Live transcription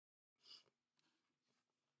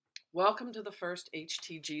Welcome to the first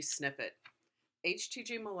HTG snippet.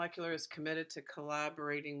 HTG Molecular is committed to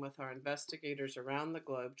collaborating with our investigators around the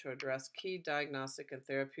globe to address key diagnostic and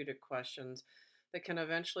therapeutic questions that can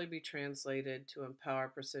eventually be translated to empower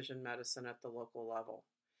precision medicine at the local level.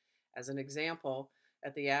 As an example,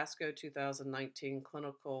 at the ASCO 2019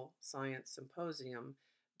 Clinical Science Symposium,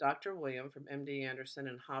 Dr. William from MD Anderson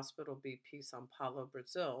and Hospital BP São Paulo,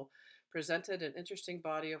 Brazil, presented an interesting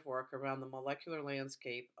body of work around the molecular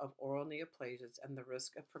landscape of oral neoplasias and the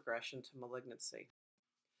risk of progression to malignancy.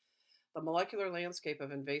 The molecular landscape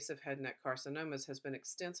of invasive head and neck carcinomas has been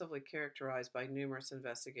extensively characterized by numerous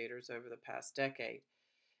investigators over the past decade.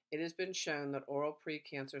 It has been shown that oral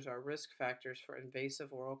precancers are risk factors for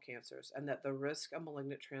invasive oral cancers and that the risk of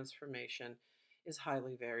malignant transformation is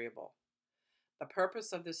highly variable. The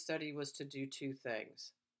purpose of this study was to do two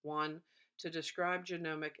things. One, to describe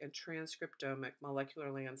genomic and transcriptomic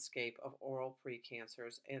molecular landscape of oral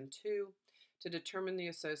precancers, and two, to determine the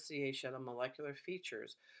association of molecular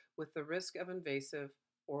features with the risk of invasive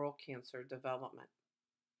oral cancer development.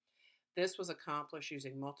 This was accomplished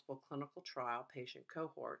using multiple clinical trial patient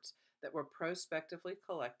cohorts that were prospectively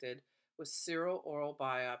collected with serial oral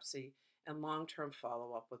biopsy and long-term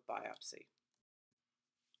follow-up with biopsy.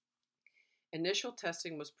 Initial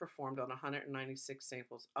testing was performed on 196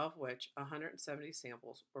 samples, of which 170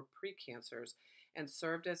 samples were precancers and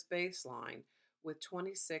served as baseline, with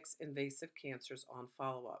 26 invasive cancers on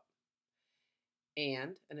follow-up.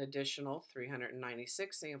 And an additional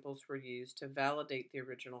 396 samples were used to validate the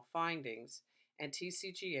original findings, and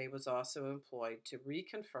TCGA was also employed to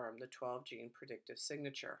reconfirm the 12-gene predictive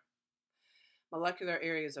signature. Molecular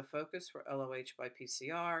areas of focus were LOH by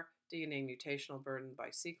PCR, DNA mutational burden by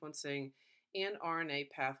sequencing, and RNA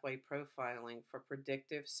pathway profiling for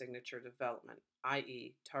predictive signature development,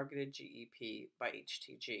 i.e., targeted GEP by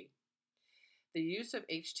HTG. The use of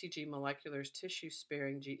HTG Molecular's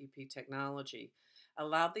tissue-sparing GEP technology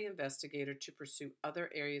allowed the investigator to pursue other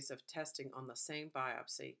areas of testing on the same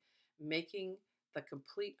biopsy, making the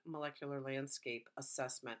complete molecular landscape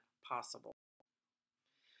assessment possible.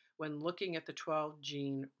 When looking at the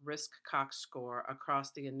 12-gene risk-Cox score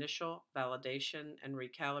across the initial validation and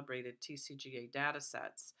recalibrated TCGA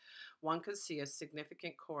datasets, one could see a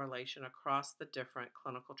significant correlation across the different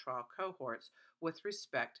clinical trial cohorts with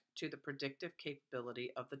respect to the predictive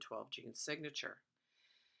capability of the 12-gene signature.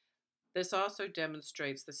 This also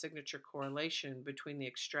demonstrates the signature correlation between the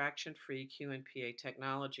extraction-free QNPA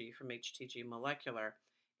technology from HTG Molecular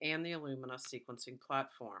and the Illumina sequencing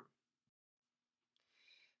platform.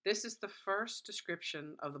 This is the first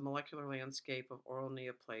description of the molecular landscape of oral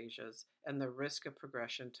neoplasias and the risk of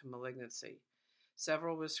progression to malignancy.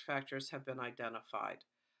 Several risk factors have been identified: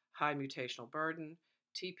 high mutational burden,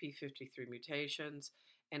 TP53 mutations,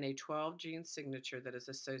 and a 12-gene signature that is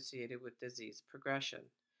associated with disease progression.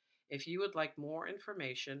 If you would like more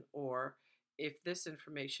information, or if this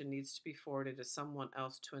information needs to be forwarded to someone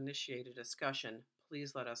else to initiate a discussion,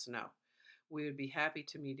 please let us know. We would be happy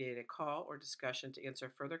to mediate a call or discussion to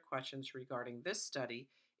answer further questions regarding this study,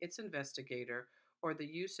 its investigator, or the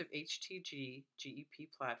use of HTG GEP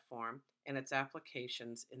platform and its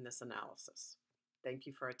applications in this analysis. Thank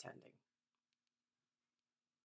you for attending.